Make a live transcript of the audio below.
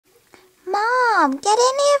Mom, get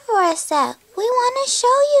in here for a sec. We want to show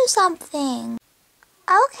you something.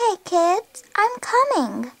 Okay, kids, I'm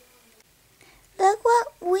coming. Look what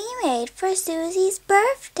we made for Susie's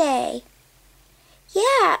birthday.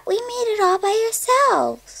 Yeah, we made it all by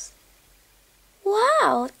ourselves.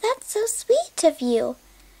 Wow, that's so sweet of you.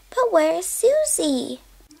 But where's Susie?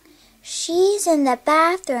 She's in the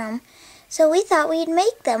bathroom, so we thought we'd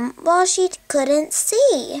make them while she couldn't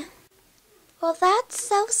see. Well, that's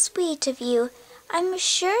so sweet of you. I'm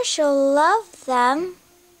sure she'll love them.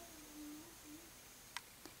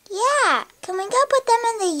 Yeah, can we go put them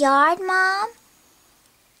in the yard, Mom?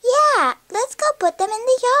 Yeah, let's go put them in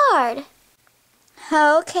the yard.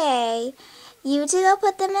 Okay, you two go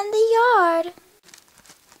put them in the yard.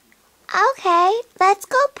 Okay, let's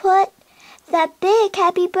go put that big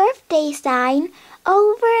happy birthday sign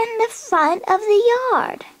over in the front of the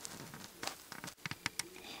yard.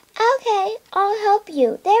 Okay, I'll help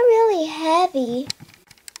you. They're really heavy.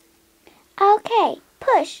 Okay,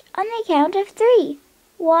 push on the count of 3.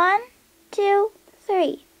 1, 2,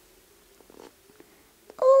 3.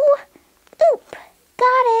 Ooh, oop,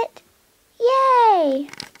 got it. Yay!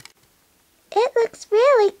 It looks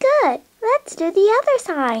really good. Let's do the other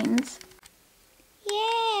signs.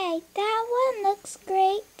 Yay, that one looks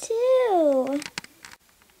great too.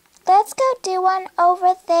 Let's go do one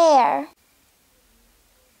over there.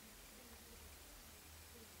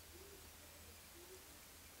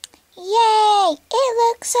 Yay, it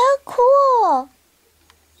looks so cool.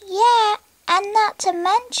 Yeah, and not to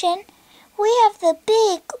mention, we have the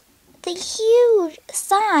huge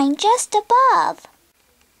sign just above.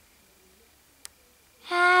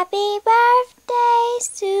 Happy birthday,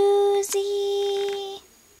 Susie.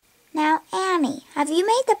 Now, Annie, have you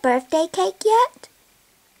made the birthday cake yet?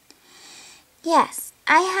 Yes,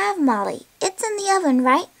 I have, Molly. It's in the oven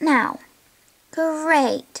right now.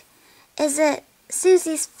 Great. Is it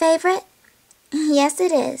Susie's favorite? Yes,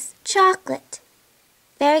 it is. Chocolate.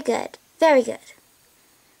 Very good. Very good.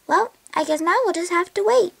 Well, I guess now we'll just have to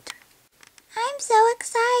wait. I'm so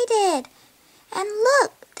excited. And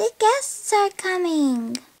look, the guests are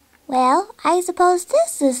coming. Well, I suppose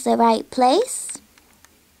this is the right place.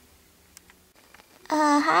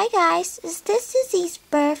 Hi guys. Is this Susie's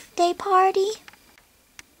birthday party?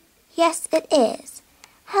 Yes, it is.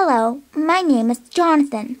 Hello, my name is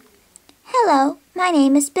Jonathan. Hello, my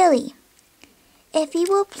name is Billy. If you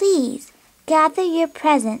will please, gather your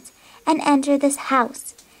presents and enter this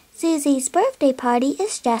house. Susie's birthday party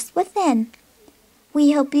is just within.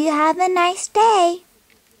 We hope you have a nice day.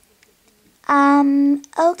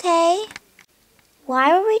 Okay.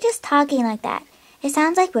 Why were we just talking like that? It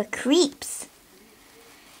sounds like we're creeps.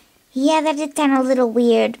 Yeah, that did sound a little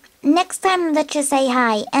weird. Next time, let's just say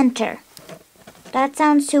hi, enter. That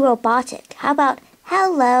sounds too robotic. How about,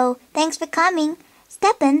 hello, thanks for coming.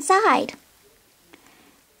 Step inside.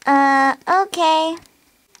 Okay.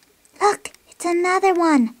 Look, it's another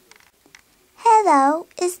one. Hello,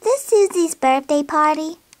 is this Susie's birthday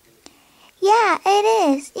party? Yeah, it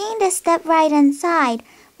is. You can just step right inside.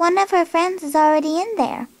 One of her friends is already in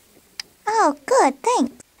there. Oh, good,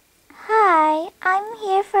 thanks. Hi, I'm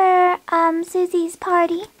here for, Susie's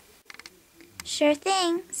party. Sure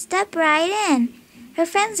thing. Step right in. Her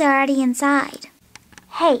friends are already inside.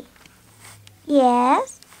 Hey.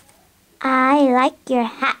 Yes? I like your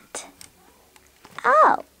hat.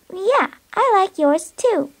 Oh, yeah, I like yours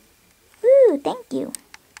too. Ooh, thank you.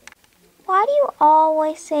 Why do you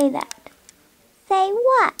always say that? Say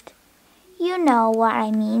what? You know what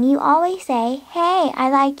I mean. You always say, hey, I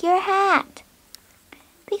like your hat.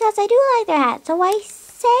 Because I do like their hat, so I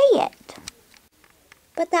say it.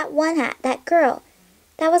 But that one hat, that girl,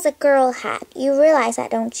 that was a girl hat. You realize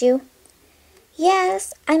that, don't you?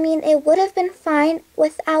 Yes, I mean, it would have been fine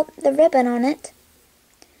without the ribbon on it.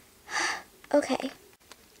 Okay.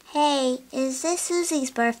 Hey, is this Susie's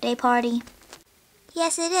birthday party?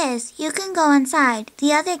 Yes, it is. You can go inside.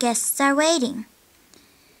 The other guests are waiting.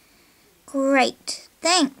 Great.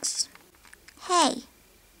 Thanks. Hey.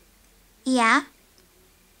 Yeah?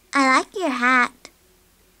 I like your hat.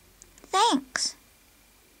 Thanks.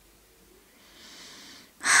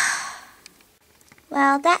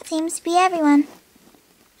 Well, that seems to be everyone.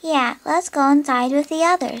 Yeah, let's go inside with the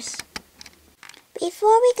others.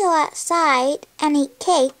 Before we go outside and eat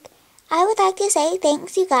cake, I would like to say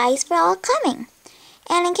thanks you guys for all coming.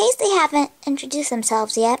 And in case they haven't introduced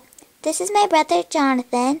themselves yet, this is my brother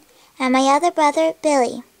Jonathan and my other brother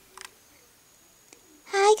Billy.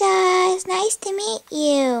 Hi guys, nice to meet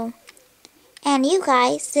you. And you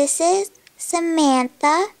guys, this is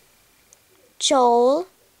Samantha, Joel,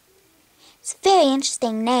 it's a very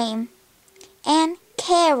interesting name, and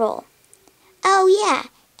Carol. Oh, yeah,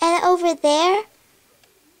 and over there,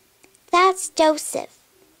 that's Joseph.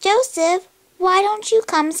 Joseph, why don't you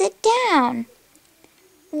come sit down?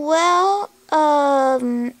 Well,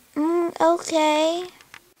 okay.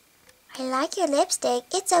 I like your lipstick.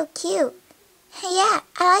 It's so cute. Yeah,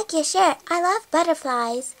 I like your shirt. I love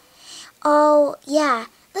butterflies. Oh, yeah.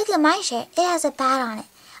 Look at my shirt. It has a bat on it.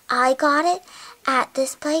 I got it at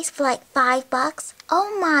this place for like $5.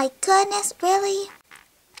 Oh my goodness, really?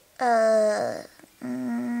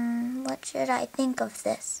 What should I think of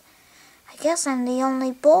this? I guess I'm the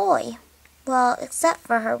only boy. Well, except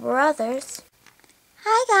for her brothers.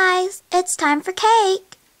 Hi guys, it's time for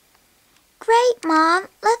cake. Great, Mom.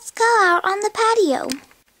 Let's go out on the patio.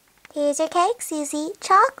 Here's your cake, Susie.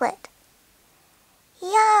 Chocolate.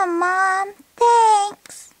 Yum, Mom.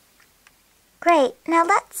 Thanks. Great, now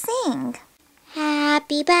let's sing.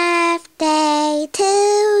 Happy birthday to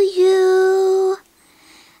you.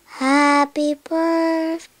 Happy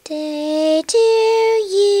birthday to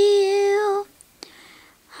you.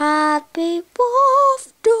 Happy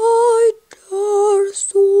birthday, dear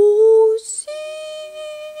Susie.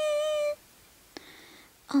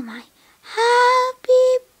 Oh my.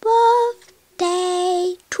 Happy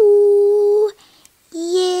birthday to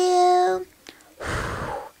you.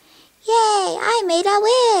 Yay, I made a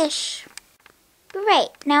wish. Great,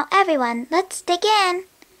 now everyone, let's dig in.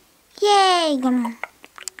 Yay.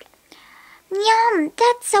 Yum,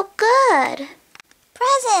 that's so good.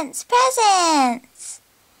 Presents, presents.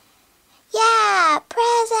 Yeah,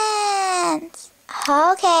 presents.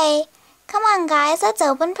 Okay, come on guys, let's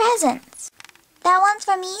open presents. That one's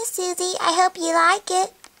for me, Susie. I hope you like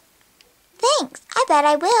it. Thanks, I bet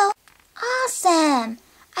I will. Awesome.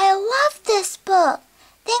 I love this book.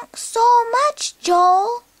 Thanks so much,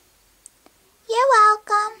 Joel. You're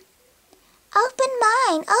welcome. Open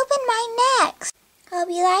mine next. Hope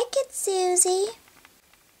you like it, Susie.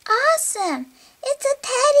 Awesome. It's a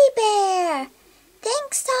teddy bear.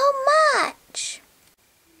 Thanks so much.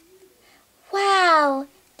 Wow.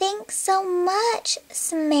 Thanks so much,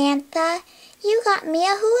 Samantha. You got me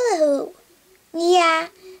a hula hoop. Yeah.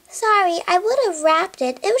 Sorry, I would have wrapped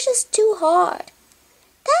it. It was just too hard.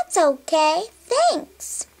 That's okay.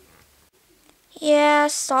 Thanks. Yeah,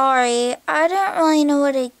 sorry. I didn't really know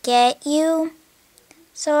what to get you,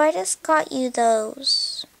 so I just got you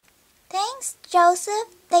those. Thanks, Joseph.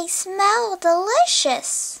 They smell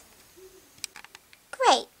delicious.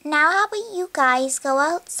 Great. Now how about you guys go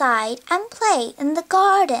outside and play in the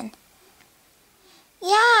garden?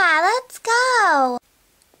 Yeah, let's go.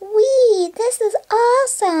 Wee, this is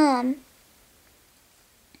awesome.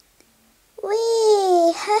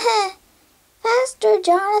 Wee, faster,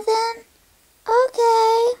 Jonathan.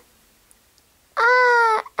 Okay.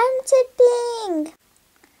 I'm tipping.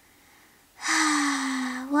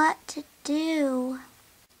 What to do?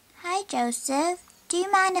 Hi, Joseph. Do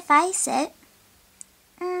you mind if I sit?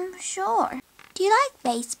 Sure. Do you like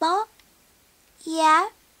baseball? Yeah.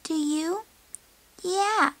 Do you?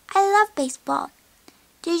 Yeah, I love baseball.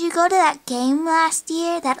 Did you go to that game last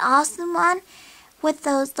year, that awesome one, with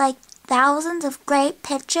those, like, thousands of great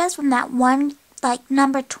pitches from that one, like,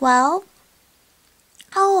 number 12?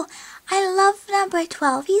 Oh, I love number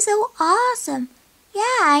 12. He's so awesome.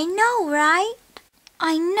 Yeah, I know, right?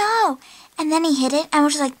 I know. And then he hit it, and it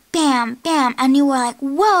was just like, bam, bam, and you were like,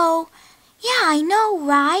 whoa. Yeah, I know,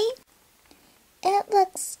 right? It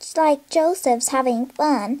looks like Joseph's having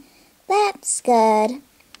fun. That's good.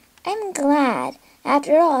 I'm glad.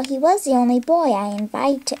 After all, he was the only boy I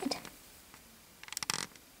invited.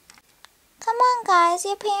 Come on, guys.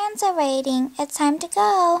 Your parents are waiting. It's time to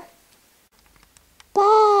go.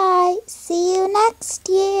 Bye. See you next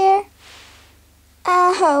year.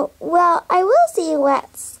 Well, I will see you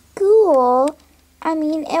at school. I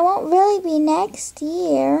mean, it won't really be next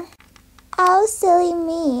year. Oh, silly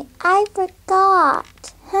me. I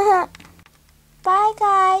forgot. Bye,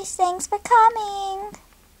 guys. Thanks for coming.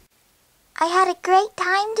 I had a great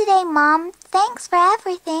time today, Mom. Thanks for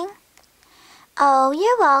everything. Oh,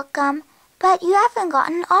 you're welcome. But you haven't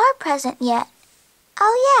gotten our present yet.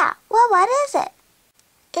 Oh, yeah. Well, what is it?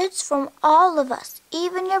 It's from all of us.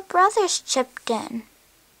 Even your brothers chipped in.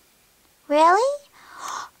 Really?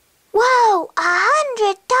 Whoa,